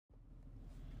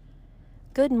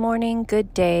Good morning,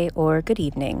 good day, or good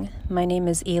evening. My name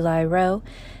is Eli Rowe,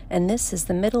 and this is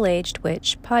the Middle-Aged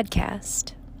Witch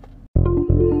Podcast.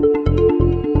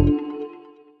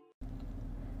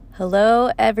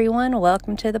 Hello, everyone.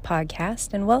 Welcome to the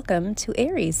podcast, and welcome to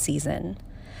Aries season.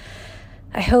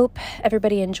 I hope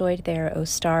everybody enjoyed their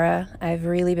Ostara. I've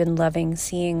really been loving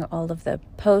seeing all of the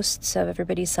posts of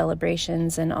everybody's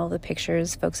celebrations and all the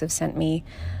pictures folks have sent me.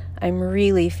 I'm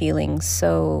really feeling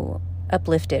so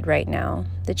uplifted right now.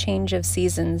 The change of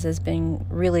seasons has been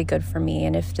really good for me,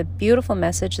 and if the beautiful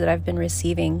message that I've been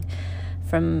receiving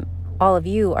from all of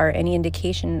you are any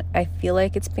indication, I feel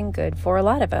like it's been good for a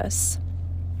lot of us.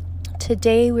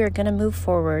 Today we're going to move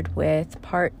forward with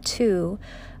part 2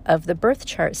 of the birth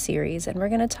chart series, and we're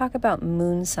going to talk about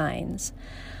moon signs.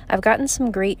 I've gotten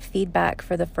some great feedback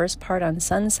for the first part on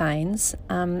sun signs.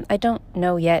 I don't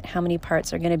know yet how many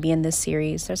parts are going to be in this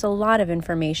series. There's a lot of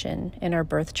information in our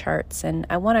birth charts, and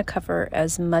I want to cover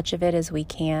as much of it as we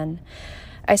can.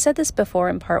 I said this before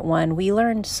in part 1. We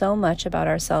learn so much about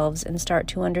ourselves and start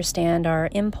to understand our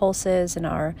impulses and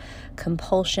our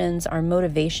compulsions, our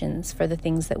motivations for the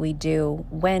things that we do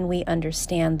when we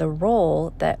understand the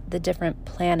role that the different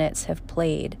planets have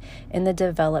played in the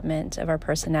development of our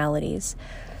personalities.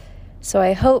 So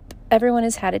I hope everyone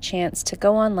has had a chance to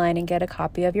go online and get a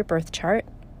copy of your birth chart.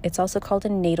 It's also called a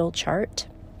natal chart.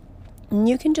 And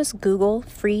you can just Google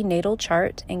free natal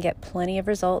chart and get plenty of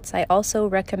results. I also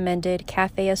recommended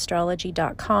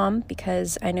cafeastrology.com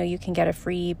because I know you can get a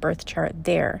free birth chart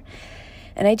there.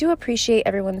 And I do appreciate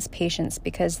everyone's patience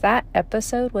because that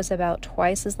episode was about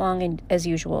twice as long as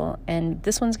usual, and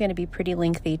this one's going to be pretty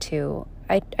lengthy too.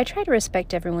 I try to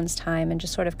respect everyone's time and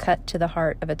just sort of cut to the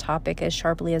heart of a topic as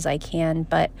sharply as I can,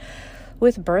 but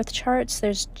with birth charts,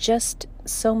 there's just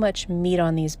so much meat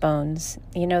on these bones.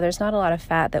 You know, there's not a lot of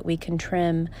fat that we can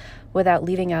trim without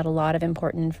leaving out a lot of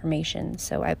important information.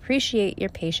 So I appreciate your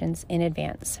patience in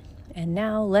advance. And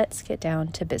now let's get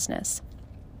down to business.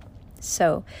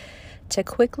 So to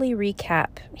quickly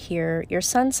recap here, your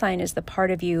sun sign is the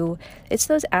part of you, it's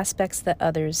those aspects that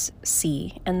others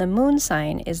see, and the moon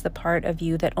sign is the part of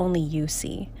you that only you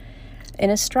see. In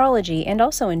astrology, and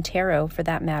also in tarot for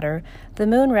that matter, the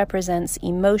moon represents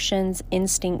emotions,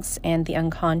 instincts, and the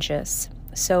unconscious.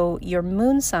 So your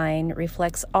moon sign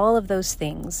reflects all of those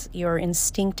things, your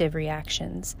instinctive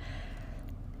reactions.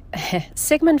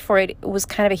 Sigmund Freud was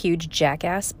kind of a huge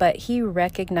jackass, but he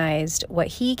recognized what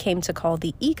he came to call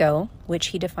the ego, which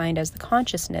he defined as the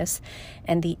consciousness,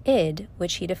 and the id,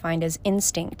 which he defined as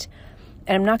instinct.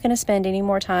 And I'm not going to spend any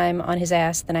more time on his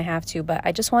ass than I have to, but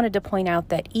I just wanted to point out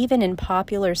that even in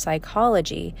popular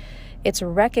psychology, it's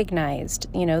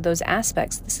recognized, those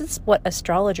aspects. This is what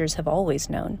astrologers have always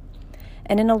known.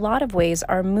 And in a lot of ways,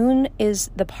 our moon is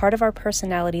the part of our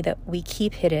personality that we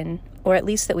keep hidden, or at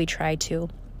least that we try to.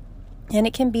 And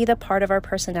it can be the part of our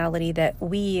personality that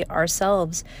we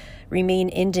ourselves remain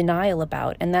in denial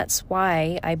about. And that's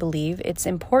why I believe it's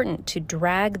important to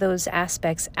drag those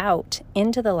aspects out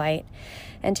into the light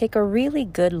and take a really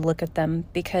good look at them,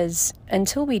 because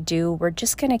until we do, we're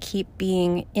just going to keep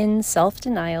being in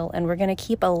self-denial, and we're going to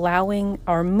keep allowing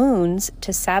our moons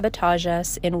to sabotage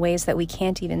us in ways that we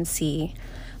can't even see,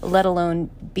 let alone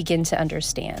begin to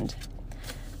understand.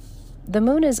 The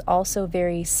moon is also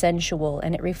very sensual,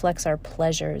 and it reflects our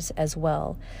pleasures as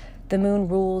well. The moon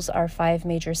rules our 5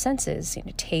 major senses,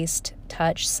 taste,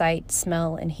 touch, sight,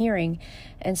 smell, and hearing.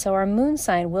 And so our moon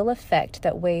sign will affect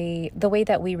the way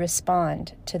that we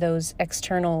respond to those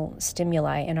external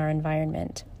stimuli in our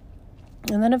environment.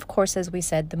 And then, of course, as we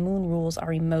said, the moon rules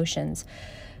our emotions.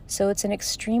 So it's an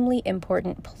extremely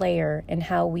important player in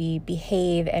how we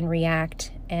behave and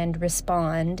react and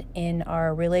respond in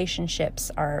our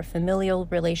relationships, our familial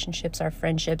relationships, our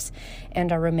friendships, and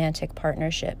our romantic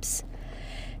partnerships.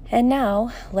 And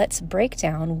now let's break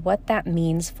down what that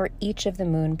means for each of the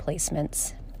moon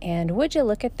placements. And would you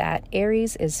look at that,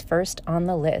 Aries is first on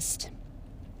the list.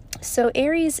 So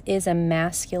Aries is a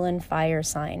masculine fire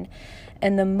sign,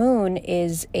 and the moon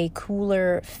is a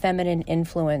cooler feminine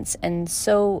influence. And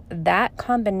so that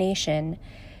combination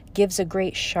gives a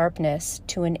great sharpness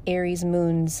to an Aries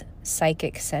moon's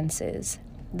psychic senses.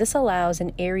 This allows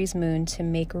an Aries moon to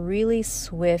make really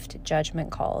swift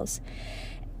judgment calls.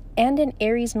 And an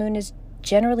Aries moon is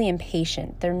generally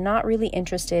impatient. They're not really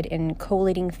interested in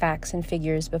collating facts and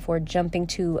figures before jumping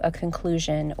to a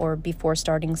conclusion or before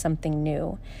starting something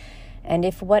new. And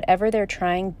if whatever they're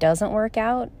trying doesn't work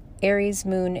out, Aries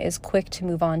moon is quick to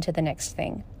move on to the next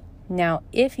thing. Now,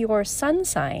 if your sun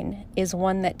sign is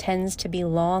one that tends to be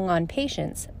long on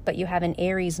patience, but you have an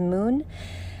Aries moon,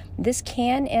 This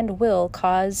can and will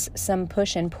cause some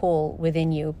push and pull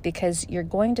within you because you're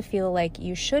going to feel like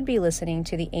you should be listening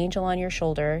to the angel on your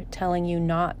shoulder telling you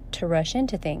not to rush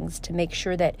into things, to make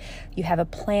sure that you have a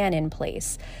plan in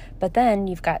place. But then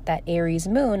you've got that Aries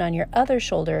moon on your other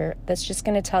shoulder that's just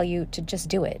going to tell you to just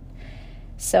do it.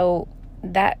 So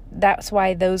that's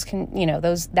why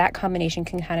that combination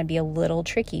can kind of be a little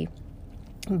tricky.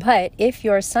 But if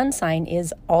your sun sign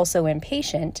is also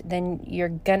impatient, then you're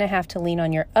going to have to lean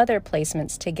on your other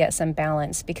placements to get some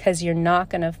balance because you're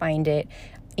not going to find it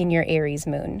in your Aries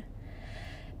moon.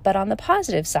 But on the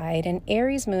positive side, an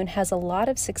Aries moon has a lot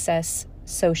of success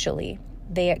socially.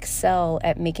 They excel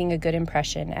at making a good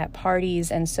impression at parties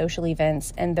and social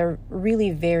events, and they're really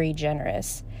very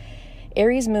generous.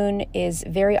 Aries moon is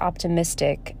very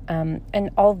optimistic,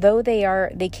 and although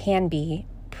they can be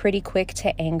pretty quick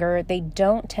to anger, they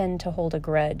don't tend to hold a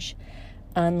grudge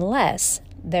unless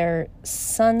their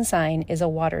sun sign is a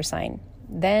water sign.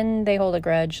 Then they hold a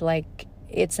grudge like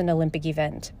it's an Olympic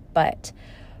event. But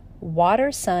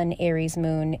water sun Aries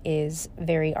moon is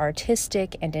very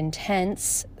artistic and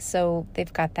intense, so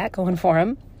they've got that going for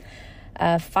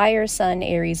them. Fire sun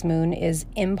Aries moon is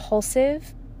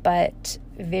impulsive but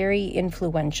very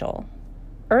influential.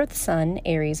 Earth sun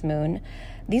Aries moon,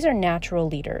 these are natural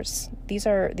leaders. These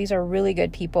are really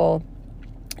good people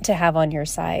to have on your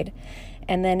side.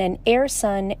 And then an air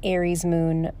sun Aries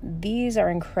moon, these are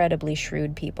incredibly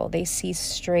shrewd people. They see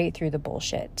straight through the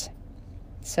bullshit.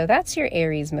 So that's your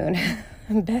Aries moon.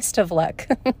 Best of luck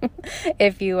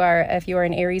if you are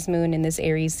an Aries moon in this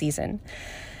Aries season.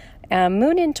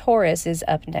 Moon in Taurus is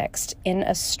up next. In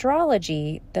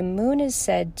astrology, the moon is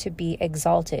said to be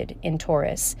exalted in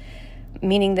Taurus,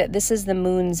 meaning that this is the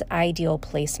moon's ideal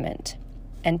placement.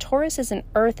 And Taurus is an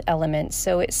earth element,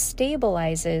 so it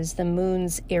stabilizes the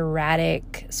moon's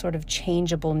erratic, sort of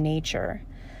changeable nature.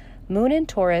 Moon in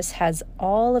Taurus has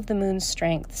all of the moon's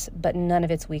strengths, but none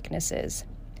of its weaknesses.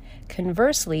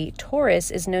 Conversely,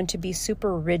 Taurus is known to be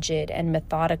super rigid and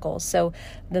methodical, so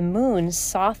the moon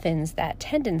softens that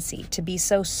tendency to be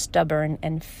so stubborn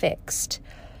and fixed.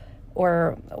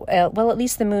 Or, at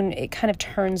least the moon, it kind of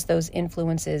turns those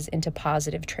influences into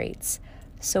positive traits.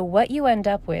 So what you end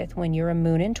up with when you're a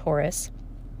moon in Taurus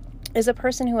is a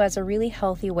person who has a really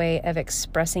healthy way of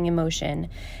expressing emotion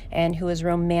and who is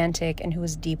romantic and who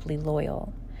is deeply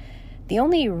loyal. The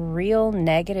only real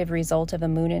negative result of a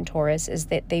moon in Taurus is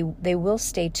that they will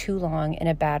stay too long in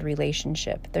a bad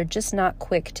relationship. They're just not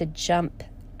quick to jump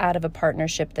out of a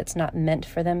partnership that's not meant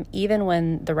for them, even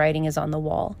when the writing is on the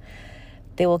wall.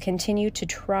 They will continue to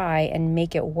try and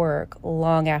make it work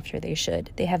long after they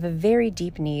should. They have a very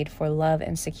deep need for love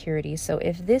and security. So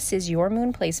if this is your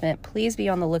moon placement, please be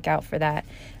on the lookout for that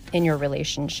in your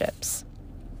relationships.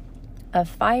 A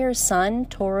fire sun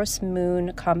Taurus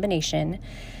moon combination,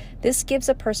 this gives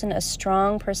a person a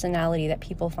strong personality that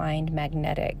people find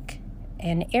magnetic.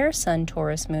 An air sun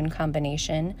Taurus moon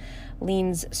combination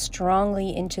leans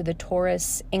strongly into the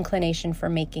Taurus inclination for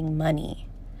making money.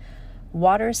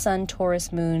 Water sun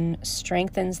Taurus moon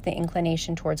strengthens the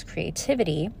inclination towards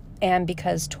creativity, and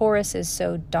because Taurus is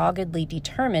so doggedly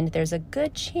determined, there's a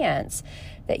good chance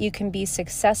that you can be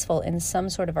successful in some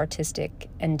sort of artistic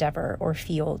endeavor or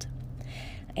field.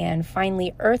 And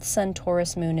finally, Earth sun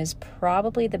Taurus moon is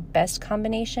probably the best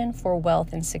combination for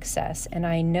wealth and success, and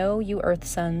I know you Earth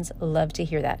suns love to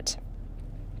hear that.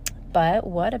 But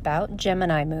what about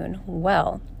Gemini moon?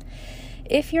 Well,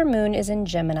 if your moon is in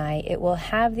Gemini, it will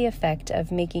have the effect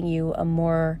of making you a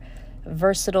more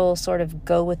versatile, sort of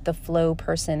go-with-the-flow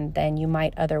person than you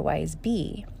might otherwise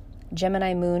be.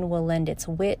 Gemini moon will lend its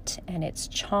wit and its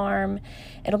charm.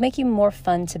 It'll make you more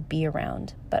fun to be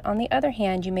around. But on the other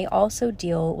hand, you may also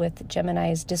deal with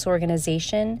Gemini's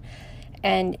disorganization.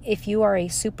 And if you are a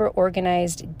super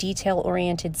organized,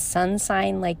 detail-oriented sun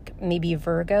sign like maybe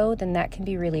Virgo, then that can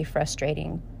be really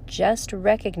frustrating. Just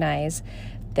recognize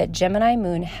that Gemini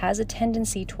moon has a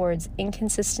tendency towards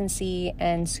inconsistency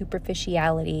and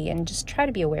superficiality, and just try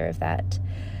to be aware of that.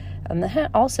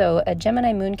 Also, a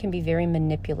Gemini moon can be very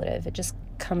manipulative. It just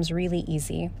comes really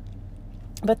easy.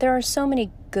 But there are so many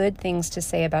good things to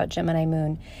say about Gemini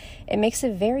moon. It makes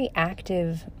a very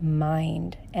active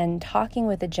mind, and talking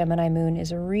with a Gemini moon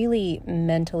is really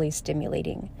mentally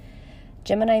stimulating.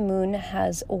 Gemini moon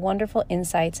has wonderful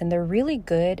insights, and they're really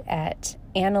good at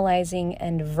analyzing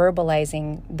and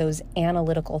verbalizing those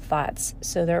analytical thoughts.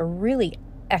 So they're really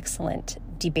excellent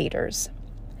debaters.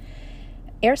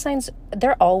 Air signs,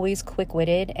 they're always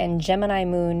quick-witted, and Gemini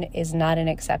moon is not an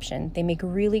exception. They make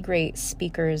really great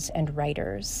speakers and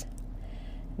writers.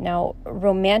 Now,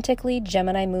 romantically,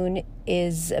 Gemini moon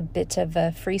is a bit of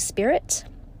a free spirit.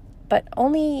 but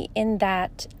only in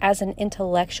that as an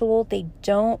intellectual, they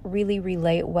don't really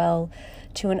relate well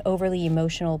to an overly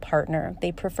emotional partner.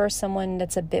 They prefer someone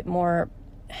that's a bit more,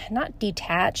 not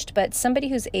detached, but somebody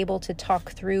who's able to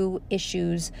talk through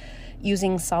issues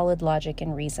using solid logic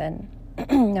and reason.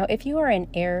 Now, if you are an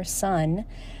air sun,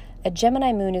 a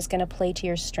Gemini moon is going to play to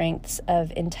your strengths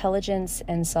of intelligence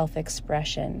and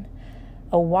self-expression.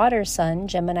 A water sun,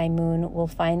 Gemini moon, will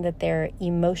find that their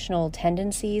emotional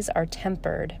tendencies are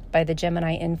tempered by the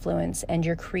Gemini influence and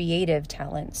your creative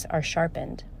talents are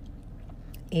sharpened.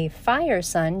 A fire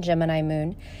sun, Gemini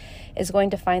moon, is going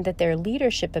to find that their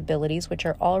leadership abilities, which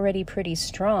are already pretty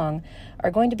strong,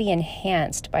 are going to be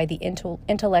enhanced by the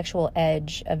intellectual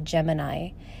edge of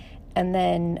Gemini. And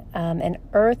then an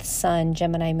Earth Sun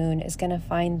Gemini moon is going to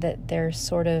find that their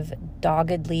sort of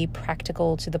doggedly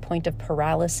practical to the point of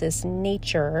paralysis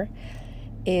nature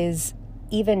is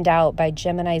evened out by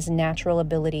Gemini's natural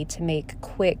ability to make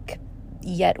quick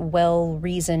yet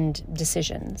well-reasoned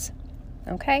decisions.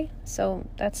 Okay, so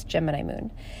that's Gemini moon.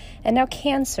 And now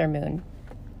Cancer moon.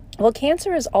 Well,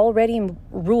 Cancer is already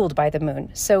ruled by the moon.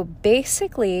 So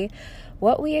basically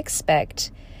what we expect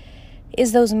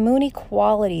is those moony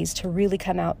qualities to really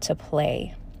come out to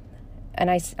play. And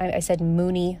I said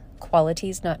moony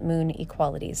qualities, not moon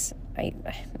equalities.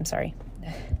 I'm sorry.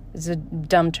 It's a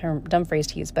dumb phrase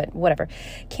to use, but whatever.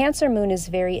 Cancer moon is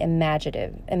very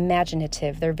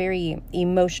imaginative. They're very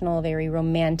emotional, very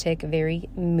romantic, very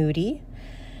moody.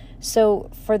 So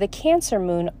for the Cancer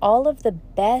moon, all of the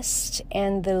best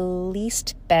and the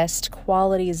least best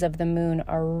qualities of the moon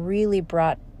are really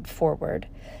brought forward.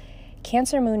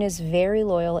 Cancer moon is very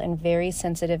loyal and very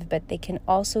sensitive, but they can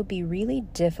also be really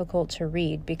difficult to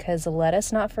read because let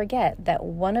us not forget that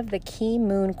one of the key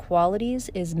moon qualities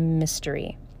is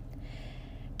mystery.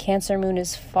 Cancer moon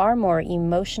is far more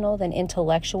emotional than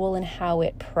intellectual in how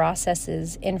it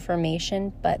processes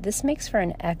information, but this makes for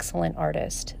an excellent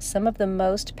artist. Some of the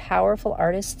most powerful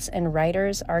artists and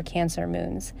writers are Cancer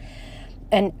moons.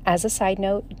 And as a side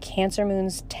note, Cancer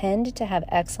moons tend to have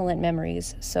excellent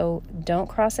memories, so don't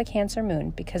cross a Cancer moon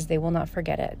because they will not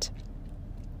forget it.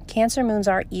 Cancer moons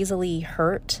are easily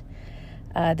hurt.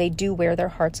 They do wear their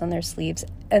hearts on their sleeves,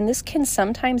 and this can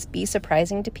sometimes be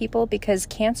surprising to people because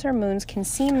Cancer moons can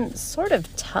seem sort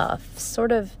of tough,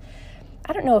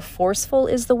 I don't know if forceful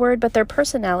is the word, but their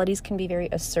personalities can be very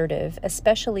assertive,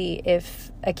 especially if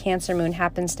a Cancer moon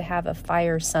happens to have a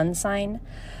fire sun sign.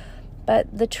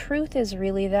 But the truth is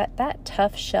really that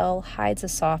tough shell hides a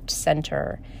soft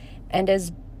center. And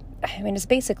it's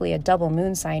basically a double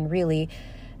moon sign, really.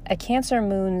 A Cancer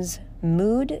moon's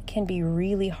mood can be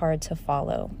really hard to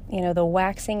follow. The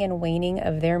waxing and waning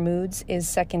of their moods is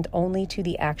second only to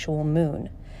the actual moon.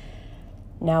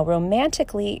 Now,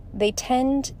 romantically, they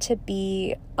tend to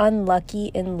be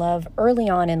unlucky in love early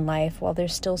on in life while they're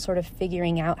still sort of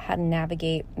figuring out how to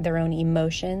navigate their own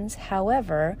emotions.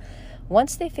 However,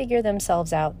 once they figure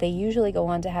themselves out, they usually go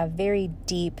on to have very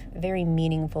deep, very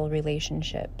meaningful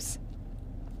relationships.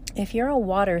 If you're a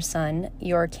water sun,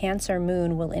 your Cancer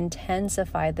moon will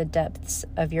intensify the depths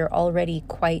of your already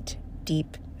quite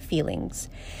deep feelings.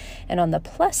 And on the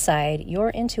plus side, your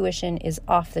intuition is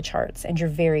off the charts and you're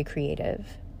very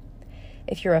creative.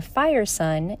 If you're a fire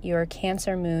sun, your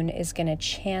Cancer moon is going to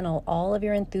channel all of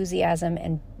your enthusiasm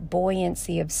and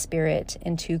buoyancy of spirit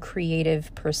into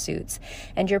creative pursuits.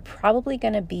 And you're probably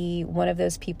going to be one of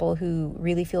those people who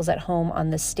really feels at home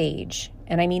on the stage.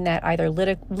 And I mean that either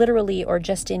literally or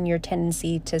just in your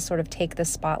tendency to sort of take the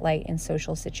spotlight in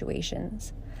social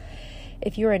situations.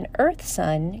 If you're an Earth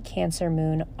Sun, Cancer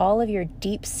moon, all of your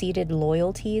deep-seated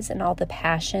loyalties and all the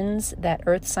passions that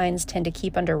Earth signs tend to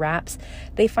keep under wraps,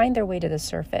 they find their way to the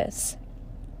surface.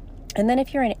 And then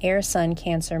if you're an Air Sun,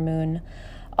 Cancer moon,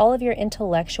 all of your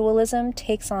intellectualism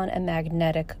takes on a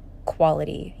magnetic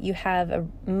quality. You have a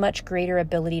much greater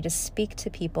ability to speak to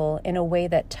people in a way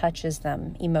that touches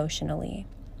them emotionally.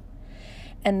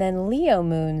 And then Leo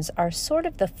moons are sort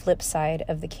of the flip side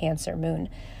of the Cancer moon.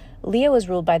 Leo is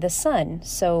ruled by the sun,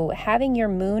 so having your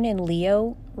moon in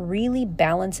Leo really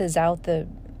balances out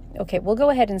we'll go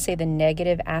ahead and say the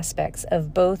negative aspects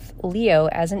of both Leo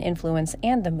as an influence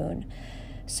and the moon.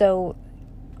 So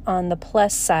on the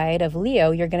plus side of Leo,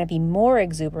 you're going to be more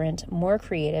exuberant, more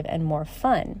creative, and more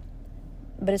fun.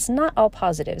 But it's not all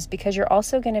positives because you're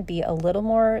also going to be a little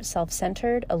more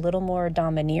self-centered, a little more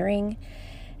domineering,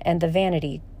 and the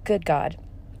vanity, good God.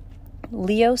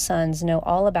 Leo suns know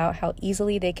all about how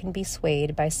easily they can be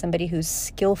swayed by somebody who's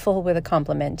skillful with a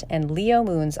compliment, and Leo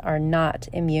moons are not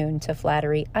immune to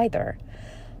flattery either.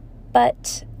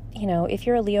 But if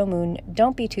you're a Leo moon,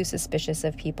 don't be too suspicious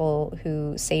of people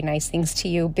who say nice things to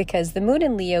you, because the moon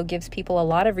in Leo gives people a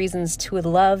lot of reasons to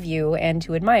love you and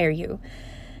to admire you.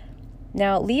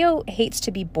 Now, Leo hates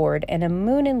to be bored, and a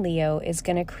moon in Leo is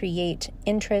going to create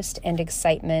interest and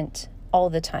excitement all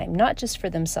the time, not just for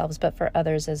themselves, but for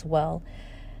others as well.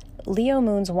 Leo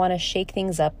moons want to shake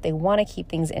things up. They want to keep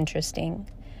things interesting.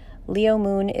 Leo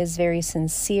moon is very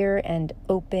sincere and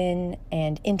open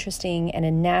and interesting and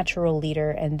a natural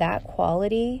leader, and that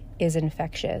quality is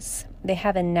infectious. They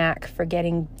have a knack for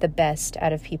getting the best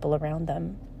out of people around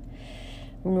them.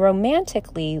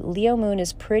 Romantically, Leo moon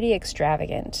is pretty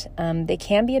extravagant. They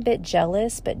can be a bit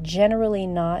jealous, but generally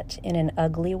not in an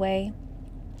ugly way.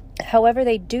 However,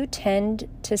 they do tend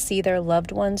to see their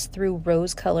loved ones through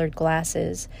rose-colored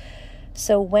glasses.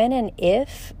 So when and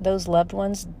if those loved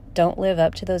ones don't live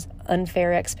up to those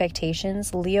unfair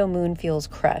expectations, Leo moon feels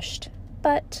crushed,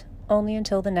 but only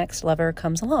until the next lover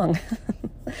comes along.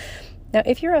 Now,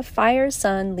 if you're a fire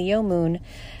sun Leo moon,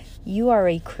 you are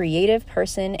a creative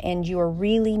person and you are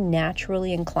really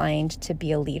naturally inclined to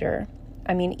be a leader.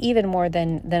 I mean, even more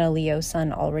than a Leo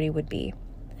sun already would be.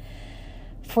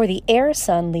 For the air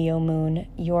sun Leo moon,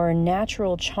 your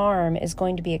natural charm is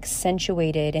going to be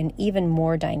accentuated and even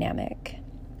more dynamic.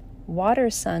 Water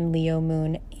sun Leo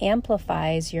moon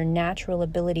amplifies your natural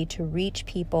ability to reach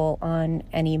people on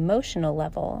an emotional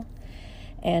level.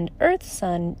 And earth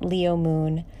sun Leo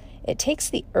moon, it takes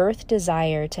the earth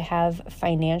desire to have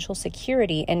financial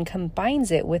security and combines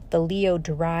it with the Leo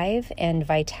drive and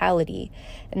vitality.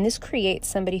 And this creates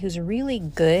somebody who's really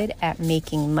good at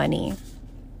making money.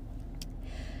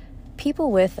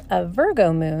 People with a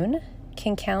Virgo moon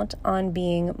can count on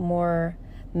being more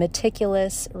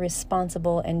meticulous,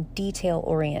 responsible, and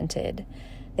detail-oriented.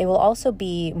 They will also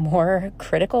be more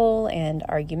critical and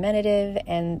argumentative,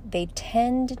 and they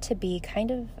tend to be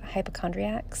kind of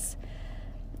hypochondriacs.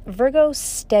 Virgo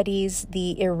steadies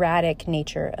the erratic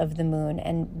nature of the moon,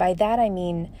 and by that I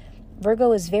mean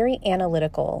Virgo is very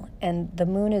analytical, and the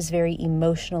moon is very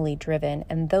emotionally driven,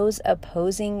 and those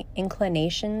opposing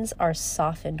inclinations are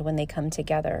softened when they come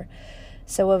together.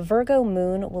 So a Virgo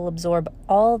moon will absorb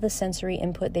all the sensory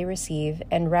input they receive,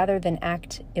 and rather than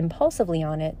act impulsively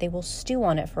on it, they will stew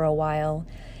on it for a while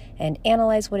and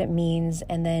analyze what it means,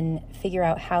 and then figure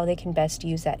out how they can best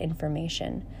use that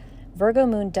information. Virgo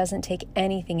moon doesn't take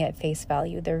anything at face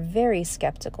value. They're very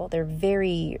skeptical. They're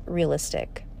very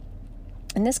realistic.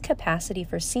 And this capacity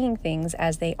for seeing things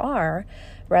as they are,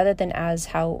 rather than as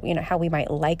how we might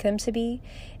like them to be,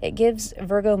 it gives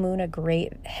Virgo moon a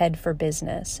great head for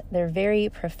business. They're very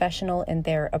professional in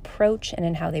their approach and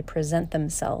in how they present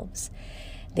themselves.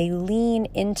 They lean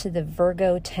into the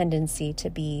Virgo tendency to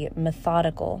be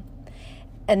methodical.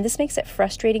 And this makes it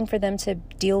frustrating for them to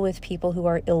deal with people who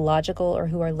are illogical or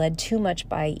who are led too much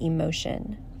by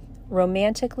emotion.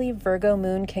 Romantically, Virgo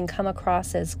moon can come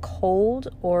across as cold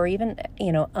or even,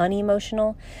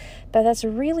 unemotional, but that's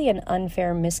really an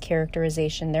unfair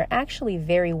mischaracterization. They're actually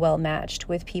very well matched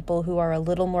with people who are a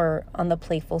little more on the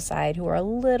playful side, who are a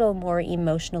little more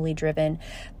emotionally driven,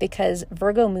 because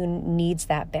Virgo moon needs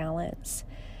that balance.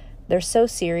 They're so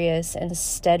serious and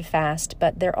steadfast,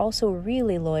 but they're also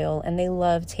really loyal, and they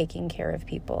love taking care of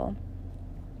people.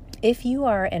 If you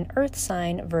are an earth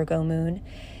sign Virgo moon,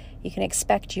 you can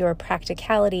expect your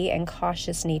practicality and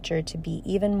cautious nature to be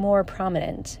even more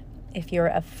prominent. If you're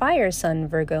a fire sun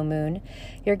Virgo moon,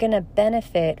 you're going to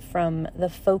benefit from the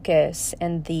focus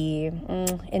and the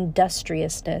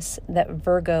industriousness that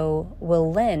Virgo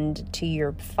will lend to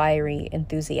your fiery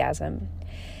enthusiasm.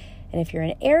 And if you're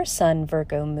an air sun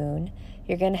Virgo moon,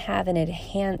 you're going to have an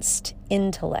enhanced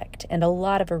intellect and a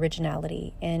lot of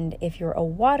originality. And if you're a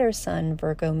water sun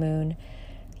Virgo moon,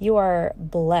 you are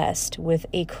blessed with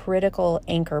a critical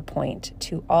anchor point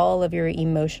to all of your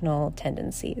emotional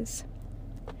tendencies.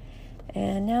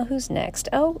 And now who's next?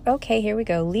 Oh, okay, here we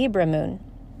go. Libra moon.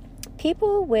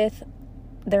 People with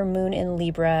their moon in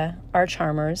Libra are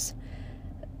charmers,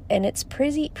 and it's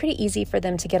pretty easy for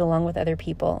them to get along with other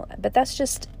people. But that's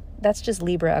just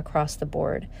Libra across the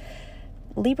board.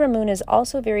 Libra moon is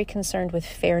also very concerned with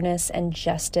fairness and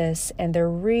justice, and they're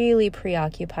really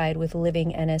preoccupied with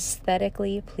living an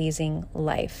aesthetically pleasing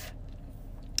life.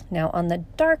 Now, on the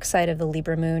dark side of the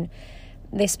Libra moon,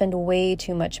 they spend way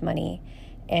too much money,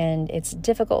 and it's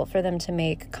difficult for them to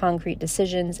make concrete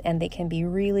decisions, and they can be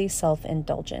really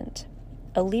self-indulgent.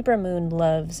 A Libra moon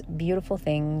loves beautiful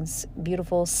things,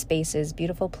 beautiful spaces,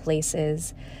 beautiful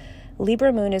places.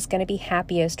 Libra moon is going to be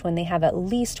happiest when they have at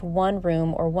least one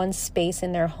room or one space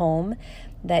in their home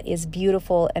that is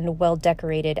beautiful and well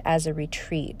decorated as a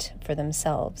retreat for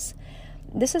themselves.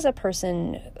 this is a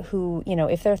person who,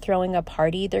 if they're throwing a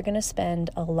party, they're going to spend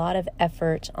a lot of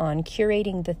effort on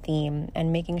curating the theme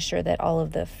and making sure that all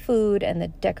of the food and the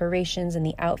decorations and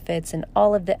the outfits and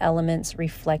all of the elements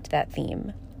reflect that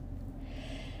theme.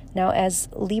 Now, as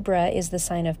Libra is the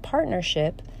sign of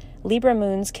partnership, Libra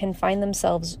moons can find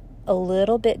themselves a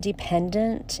little bit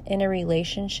dependent in a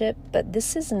relationship, but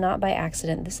this is not by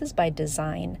accident. This is by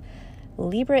design.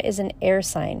 Libra is an air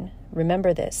sign.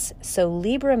 Remember this. So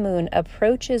Libra moon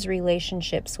approaches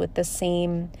relationships with the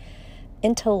same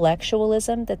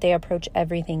intellectualism that they approach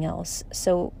everything else.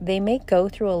 So they may go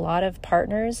through a lot of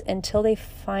partners until they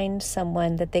find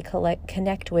someone that they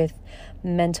connect with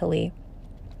mentally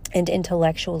and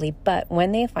intellectually. But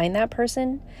when they find that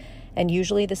person, and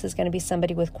usually this is going to be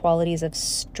somebody with qualities of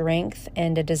strength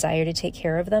and a desire to take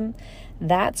care of them,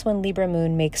 that's when Libra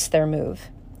moon makes their move.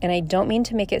 And I don't mean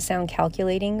to make it sound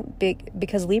calculating,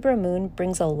 because Libra moon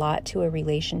brings a lot to a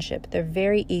relationship. They're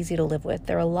very easy to live with.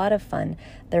 They're a lot of fun.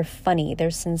 They're funny.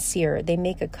 They're sincere. They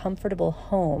make a comfortable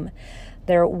home.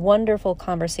 They're wonderful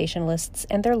conversationalists,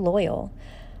 and they're loyal.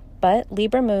 But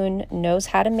Libra moon knows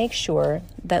how to make sure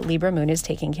that Libra moon is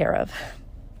taken care of.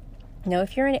 Now,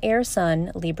 if you're an air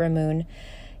sun Libra moon,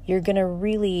 you're going to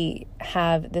really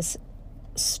have this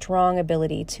strong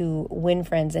ability to win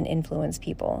friends and influence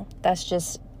people. That's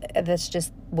just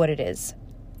what it is.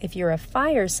 If you're a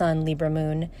fire sun Libra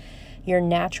moon, your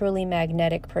naturally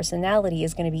magnetic personality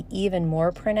is going to be even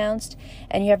more pronounced,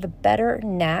 and you have a better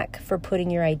knack for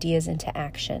putting your ideas into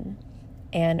action.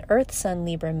 And earth sun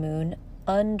Libra moon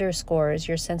underscores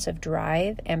your sense of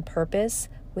drive and purpose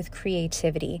with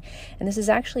creativity. And this is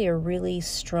actually a really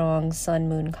strong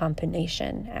sun-moon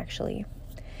combination, actually.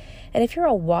 And if you're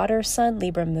a water sun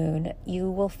Libra moon,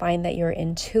 you will find that your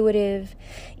intuitive,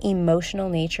 emotional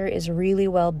nature is really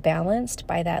well balanced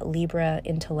by that Libra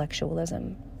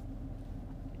intellectualism.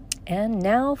 And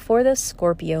now for the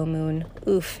Scorpio moon.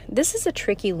 This is a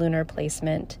tricky lunar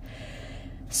placement.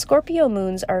 Scorpio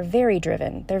moons are very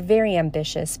driven. They're very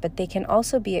ambitious, but they can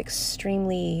also be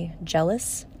extremely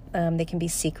jealous. They can be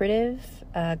secretive.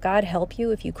 God help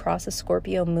you if you cross a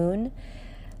Scorpio moon.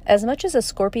 As much as a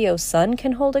Scorpio sun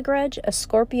can hold a grudge, a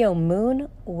Scorpio moon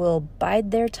will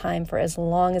bide their time for as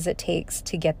long as it takes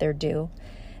to get their due.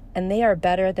 And they are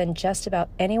better than just about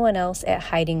anyone else at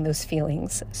hiding those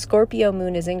feelings. Scorpio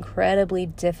moon is incredibly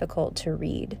difficult to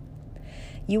read.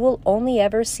 You will only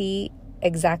ever see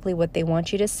exactly what they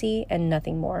want you to see and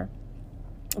nothing more.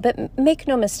 But make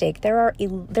no mistake, there are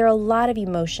a lot of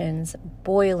emotions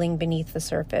boiling beneath the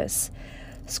surface.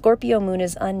 Scorpio moon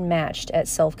is unmatched at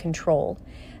self-control,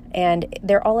 and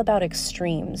they're all about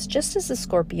extremes, just as the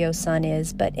Scorpio sun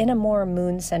is, but in a more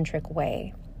moon-centric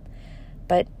way.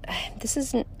 But this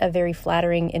isn't a very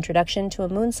flattering introduction to a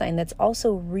moon sign that's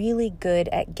also really good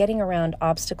at getting around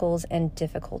obstacles and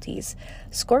difficulties.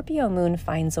 Scorpio moon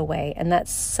finds a way, and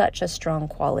that's such a strong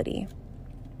quality.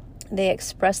 They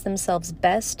express themselves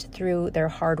best through their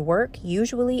hard work,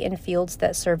 usually in fields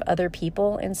that serve other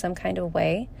people in some kind of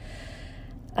way.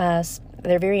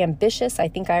 They're very ambitious. I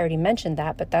think I already mentioned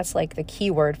that, but that's like the key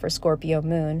word for Scorpio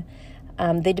moon.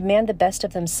 They demand the best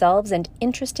of themselves, and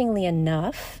interestingly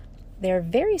enough, they're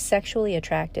very sexually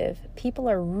attractive. People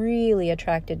are really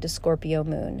attracted to Scorpio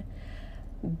moon.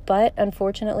 But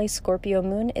unfortunately, Scorpio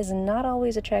moon is not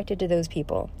always attracted to those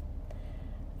people.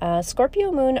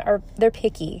 Scorpio moon they're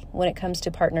picky when it comes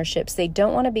to partnerships. They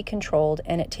don't want to be controlled,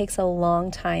 and it takes a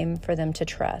long time for them to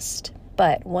trust.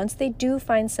 But once they do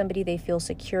find somebody they feel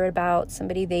secure about,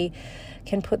 somebody they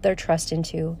can put their trust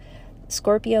into,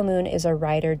 Scorpio moon is a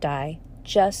ride or die.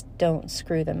 Just don't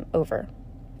screw them over.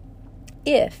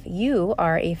 If you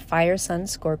are a fire sun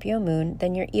Scorpio moon,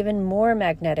 then you're even more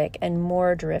magnetic and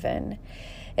more driven.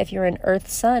 If you're an earth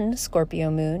sun Scorpio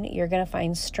moon, you're going to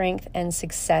find strength and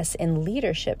success in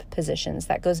leadership positions.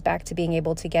 That goes back to being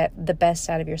able to get the best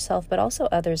out of yourself, but also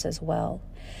others as well.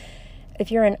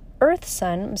 If you're an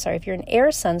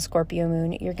air sun Scorpio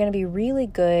moon, you're going to be really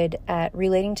good at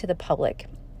relating to the public,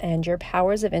 and your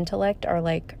powers of intellect are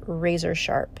like razor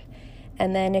sharp.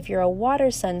 And then if you're a water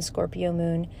sun Scorpio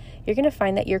moon, you're going to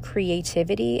find that your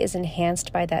creativity is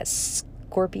enhanced by that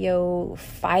Scorpio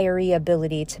fiery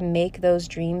ability to make those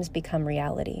dreams become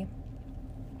reality.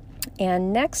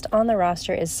 And next on the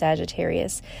roster is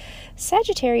Sagittarius.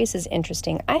 Sagittarius is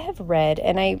interesting. I have read,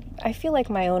 and I feel like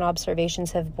my own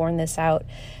observations have borne this out,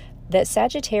 that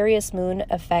Sagittarius moon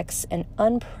affects an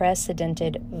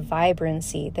unprecedented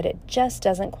vibrancy that it just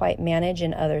doesn't quite manage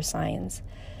in other signs.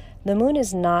 The moon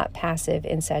is not passive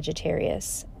in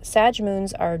Sagittarius. Sag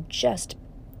moons are just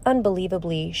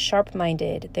unbelievably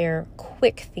sharp-minded. They're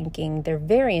quick thinking. They're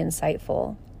very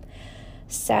insightful.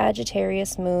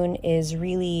 Sagittarius moon is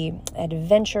really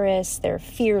adventurous, they're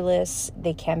fearless,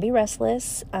 they can be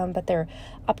restless, but they're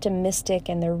optimistic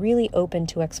and they're really open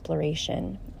to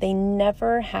exploration. They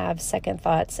never have second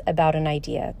thoughts about an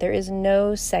idea. There is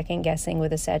no second guessing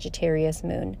with a Sagittarius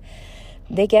moon.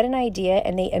 They get an idea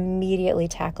and they immediately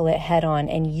tackle it head on,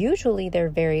 and usually they're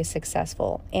very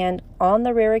successful. And on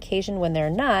the rare occasion when they're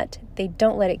not, they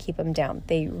don't let it keep them down.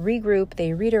 They regroup,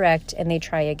 they redirect, and they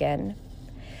try again.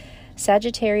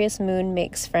 Sagittarius moon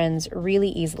makes friends really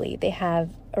easily. They have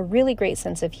a really great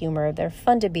sense of humor. They're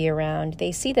fun to be around.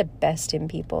 They see the best in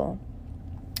people.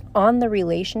 On the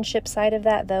relationship side of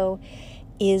that, though,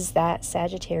 is that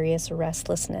Sagittarius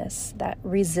restlessness, that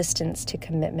resistance to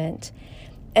commitment.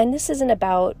 And this isn't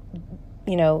about,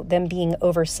 them being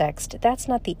oversexed. That's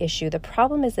not the issue. The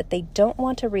problem is that they don't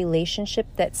want a relationship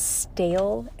that's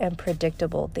stale and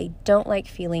predictable. They don't like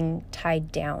feeling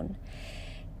tied down.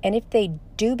 And if they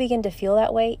do begin to feel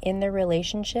that way in their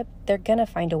relationship, they're going to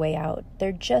find a way out.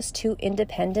 They're just too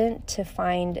independent to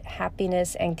find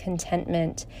happiness and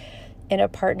contentment in a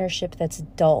partnership that's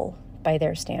dull by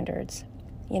their standards.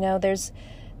 There's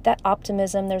that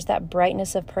optimism, there's that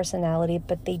brightness of personality,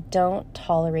 but they don't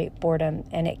tolerate boredom,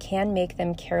 and it can make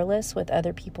them careless with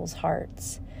other people's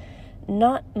hearts.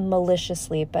 Not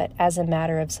maliciously, but as a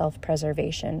matter of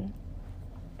self-preservation.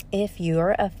 If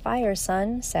you're a fire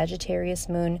sun, Sagittarius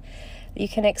moon, you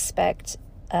can expect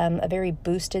a very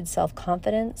boosted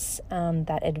self-confidence,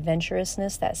 that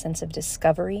adventurousness, that sense of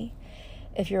discovery.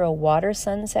 If you're a water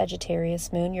sun,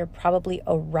 Sagittarius moon, you're probably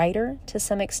a writer to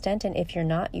some extent, and if you're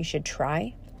not, you should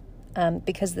try.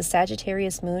 Because the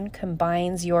Sagittarius moon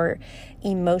combines your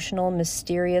emotional,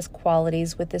 mysterious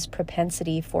qualities with this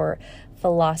propensity for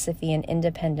philosophy and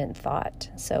independent thought.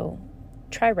 So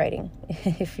try writing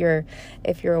if you're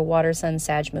a water sun,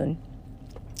 Sag moon.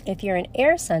 If you're an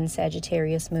air sun,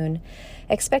 Sagittarius moon,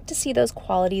 expect to see those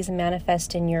qualities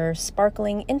manifest in your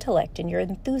sparkling intellect and your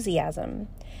enthusiasm.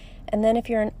 And then if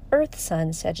you're an earth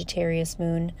sun, Sagittarius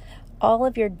moon, all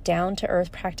of your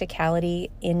down-to-earth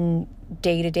practicality in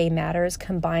day-to-day matters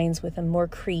combines with a more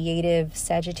creative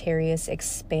Sagittarius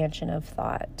expansion of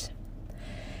thought.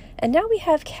 And now we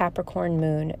have Capricorn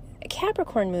moon.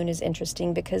 Capricorn moon is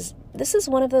interesting because this is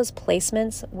one of those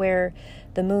placements where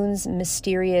the moon's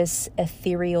mysterious,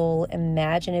 ethereal,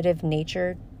 imaginative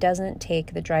nature doesn't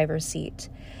take the driver's seat.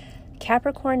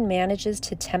 Capricorn manages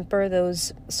to temper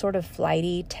those sort of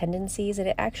flighty tendencies, and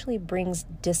it actually brings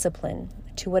discipline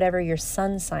to whatever your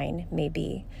sun sign may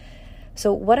be.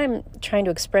 So what I'm trying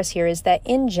to express here is that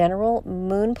in general,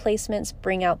 moon placements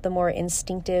bring out the more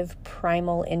instinctive,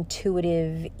 primal,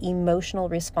 intuitive, emotional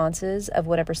responses of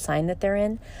whatever sign that they're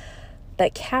in.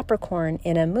 But Capricorn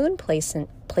in a moon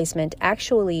placement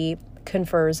actually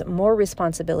confers more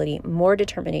responsibility, more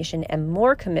determination, and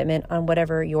more commitment on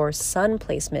whatever your sun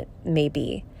placement may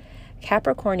be.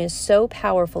 Capricorn is so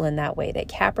powerful in that way that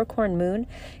Capricorn moon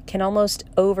can almost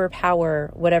overpower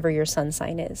whatever your sun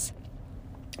sign is.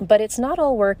 But it's not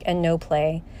all work and no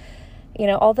play.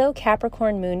 Although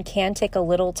Capricorn moon can take a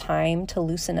little time to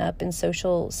loosen up in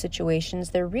social situations,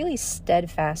 they're really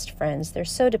steadfast friends. They're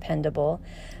so dependable.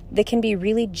 They can be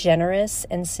really generous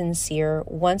and sincere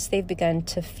once they've begun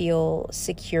to feel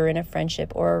secure in a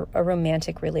friendship or a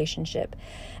romantic relationship.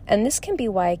 And this can be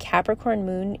why Capricorn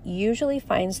moon usually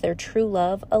finds their true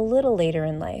love a little later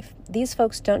in life. These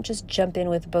folks don't just jump in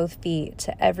with both feet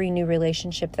to every new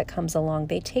relationship that comes along.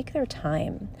 They take their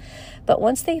time. But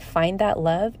once they find that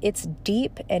love, it's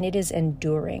deep and it is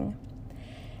enduring.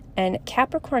 And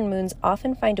Capricorn moons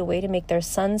often find a way to make their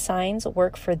sun signs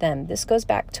work for them. This goes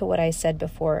back to what I said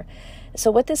before. So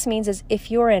what this means is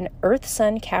if you're an Earth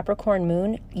Sun Capricorn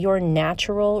moon, your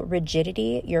natural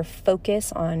rigidity, your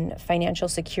focus on financial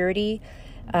security,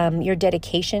 your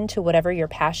dedication to whatever your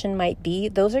passion might be,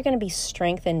 those are going to be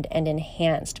strengthened and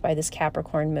enhanced by this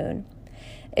Capricorn moon.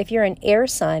 If you're an Air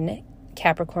Sun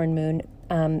Capricorn moon,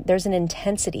 there's an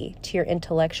intensity to your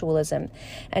intellectualism,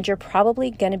 and you're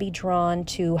probably going to be drawn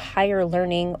to higher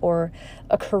learning or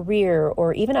a career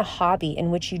or even a hobby in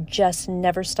which you just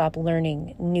never stop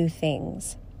learning new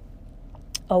things.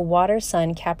 A water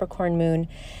sun Capricorn moon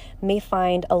may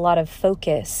find a lot of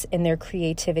focus in their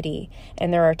creativity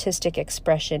and their artistic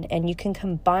expression, and you can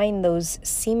combine those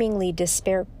seemingly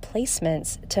disparate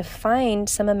placements to find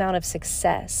some amount of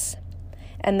success.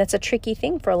 And that's a tricky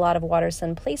thing for a lot of water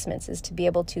sun placements, is to be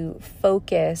able to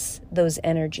focus those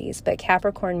energies. But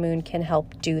Capricorn moon can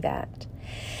help do that.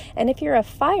 And if you're a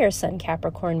fire sun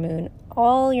Capricorn moon,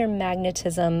 all your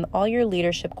magnetism, all your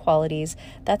leadership qualities,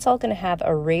 that's all going to have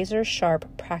a razor sharp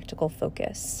practical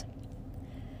focus.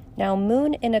 Now,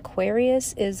 moon in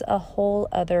Aquarius is a whole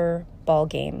other ball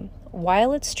game.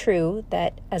 while it's true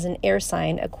that as an air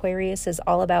sign, Aquarius is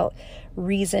all about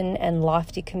reason and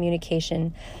lofty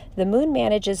communication, the moon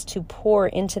manages to pour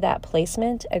into that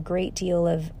placement a great deal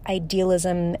of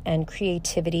idealism and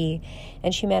creativity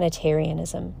and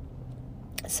humanitarianism.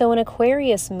 So an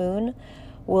Aquarius moon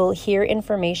will hear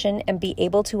information and be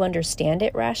able to understand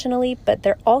it rationally, but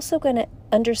they're also going to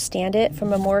understand it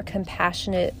from a more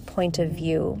compassionate point of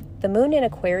view. The moon in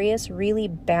Aquarius really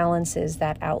balances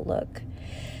that outlook.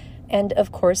 And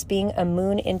of course, being a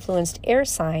moon-influenced air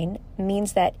sign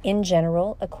means that in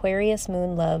general, Aquarius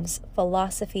moon loves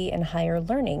philosophy and higher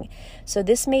learning. So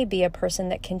this may be a person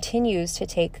that continues to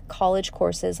take college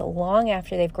courses long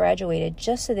after they've graduated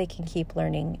just so they can keep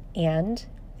learning. And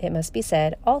it must be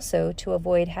said also to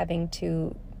avoid having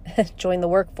to join the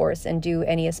workforce and do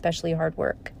any especially hard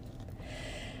work.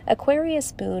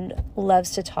 Aquarius moon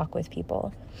loves to talk with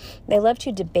people. They love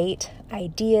to debate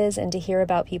ideas and to hear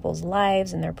about people's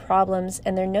lives and their problems,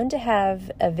 and they're known to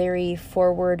have a very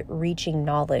forward-reaching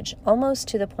knowledge, almost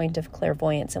to the point of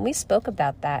clairvoyance, and we spoke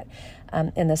about that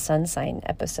in the sun sign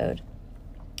episode.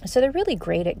 So they're really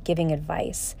great at giving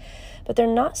advice, but they're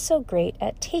not so great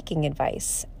at taking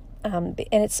advice. And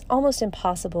it's almost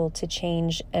impossible to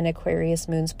change an Aquarius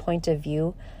moon's point of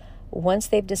view once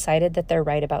they've decided that they're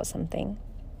right about something.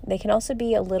 They can also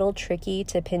be a little tricky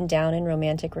to pin down in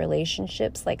romantic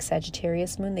relationships like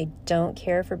Sagittarius moon. They don't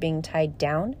care for being tied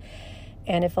down.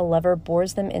 And if a lover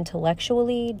bores them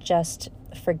intellectually, just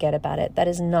forget about it. That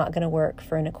is not going to work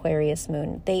for an Aquarius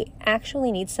moon. They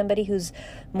actually need somebody who's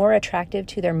more attractive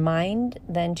to their mind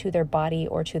than to their body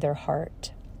or to their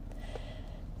heart.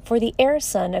 For the air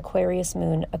sun Aquarius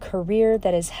moon, a career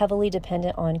that is heavily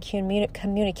dependent on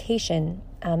communication,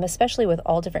 especially with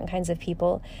all different kinds of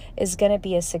people, is going to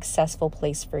be a successful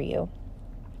place for you.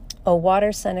 A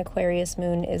water sun Aquarius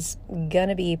moon is going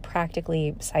to be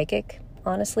practically psychic.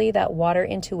 Honestly, that water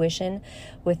intuition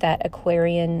with that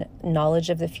Aquarian knowledge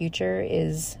of the future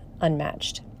is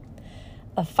unmatched.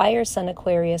 A fire sun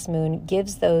Aquarius moon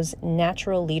gives those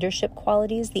natural leadership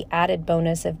qualities the added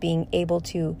bonus of being able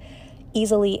to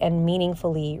easily and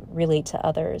meaningfully relate to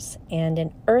others. And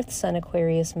an earth sun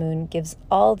Aquarius moon gives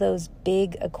all those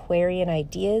big Aquarian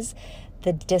ideas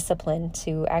the discipline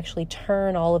to actually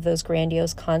turn all of those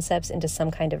grandiose concepts into some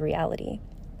kind of reality.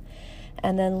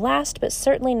 And then last but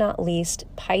certainly not least,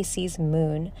 Pisces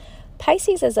moon.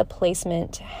 Pisces as a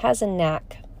placement has a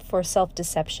knack for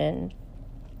self-deception.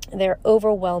 They're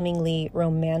overwhelmingly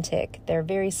romantic. They're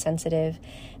very sensitive.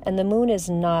 And the moon is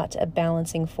not a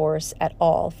balancing force at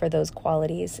all for those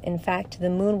qualities. In fact, the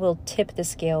moon will tip the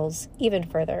scales even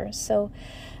further. So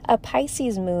a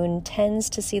Pisces moon tends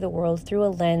to see the world through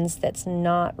a lens that's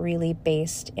not really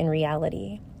based in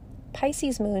reality.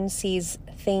 Pisces moon sees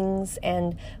things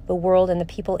and the world and the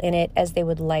people in it as they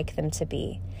would like them to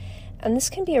be. And this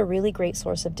can be a really great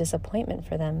source of disappointment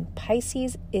for them.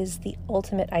 Pisces is the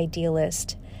ultimate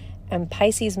idealist, and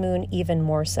Pisces moon even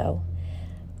more so.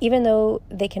 Even though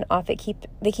they can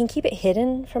keep it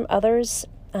hidden from others,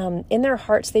 in their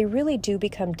hearts, they really do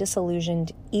become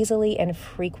disillusioned easily and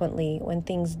frequently when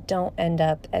things don't end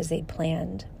up as they'd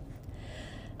planned.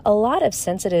 A lot of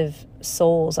sensitive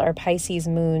souls are Pisces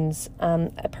moons.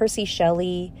 Percy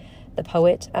Shelley, the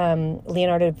poet,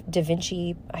 Leonardo da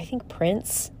Vinci, I think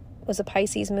Prince was a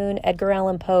Pisces moon, Edgar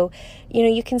Allan Poe.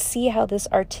 You can see how this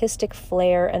artistic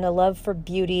flair and a love for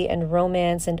beauty and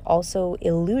romance and also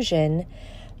illusion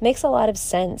makes a lot of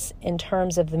sense in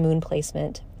terms of the moon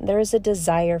placement. There is a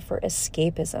desire for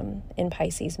escapism in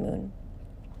Pisces moon.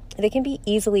 They can be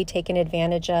easily taken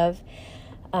advantage of.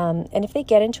 And if they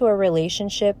get into a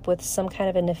relationship with some kind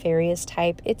of a nefarious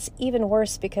type, it's even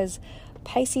worse because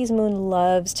Pisces moon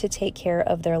loves to take care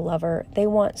of their lover. They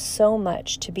want so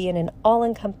much to be in an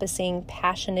all-encompassing,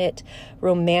 passionate,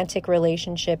 romantic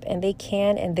relationship, and they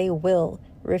can and they will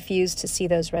refuse to see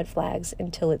those red flags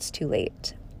until it's too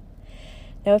late.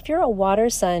 Now, if you're a water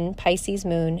sun Pisces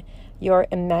moon, your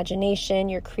imagination,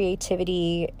 your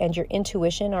creativity, and your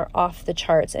intuition are off the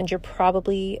charts, and you're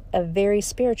probably a very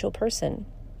spiritual person.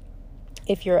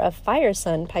 If you're a fire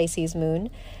sun Pisces moon,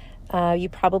 you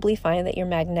probably find that your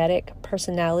magnetic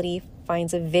personality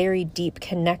finds a very deep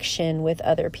connection with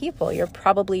other people. You're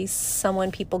probably someone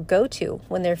people go to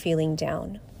when they're feeling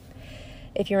down.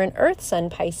 If you're an earth sun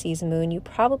Pisces moon, you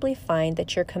probably find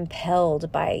that you're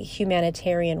compelled by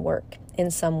humanitarian work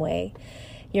in some way.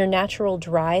 Your natural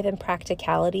drive and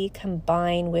practicality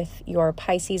combine with your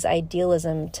Pisces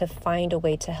idealism to find a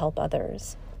way to help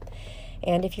others.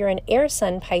 And if you're an air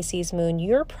sun Pisces moon,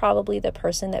 you're probably the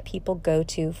person that people go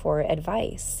to for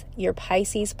advice. Your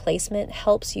Pisces placement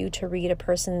helps you to read a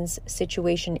person's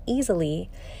situation easily,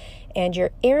 And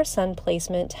your air sun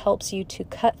placement helps you to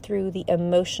cut through the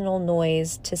emotional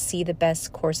noise to see the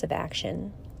best course of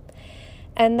action.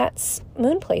 And that's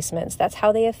moon placements. That's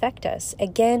how they affect us.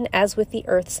 Again, as with the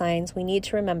earth signs, we need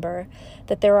to remember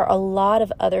that there are a lot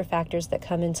of other factors that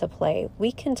come into play.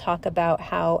 We can talk about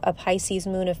how a Pisces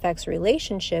moon affects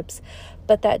relationships,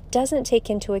 but that doesn't take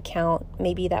into account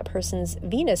maybe that person's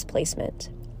Venus placement.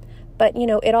 But,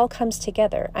 it all comes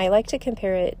together. I like to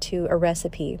compare it to a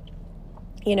recipe.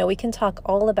 We can talk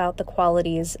all about the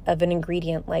qualities of an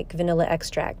ingredient like vanilla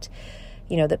extract,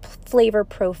 the flavor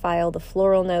profile, the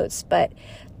floral notes, but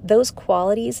those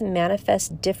qualities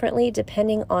manifest differently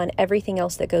depending on everything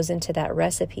else that goes into that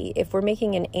recipe. If we're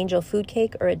making an angel food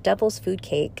cake or a devil's food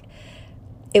cake,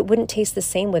 it wouldn't taste the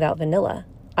same without vanilla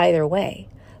either way,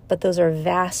 but those are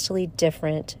vastly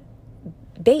different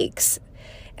bakes.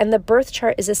 And the birth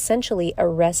chart is essentially a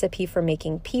recipe for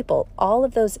making people. All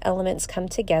of those elements come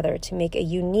together to make a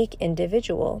unique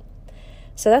individual.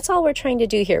 So that's all we're trying to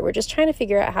do here. We're just trying to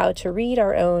figure out how to read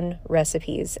our own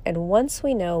recipes. And once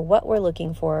we know what we're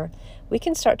looking for, we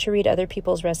can start to read other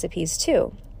people's recipes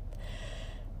too.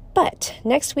 But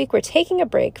next week, we're taking a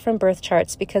break from birth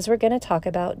charts because we're going to talk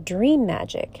about dream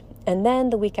magic. And then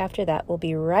the week after that, we'll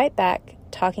be right back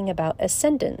talking about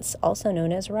ascendants, also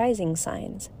known as rising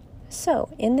signs.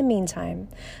 So in the meantime,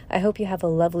 I hope you have a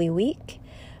lovely week.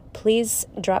 Please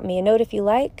drop me a note if you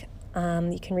like.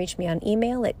 You can reach me on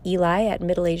email at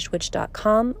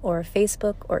eli@middleagedwitch.com or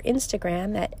Facebook or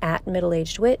Instagram at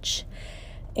middleagedwitch.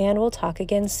 And we'll talk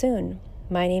again soon.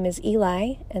 My name is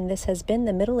Eli, and this has been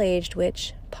the Middle Aged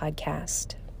Witch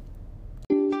Podcast.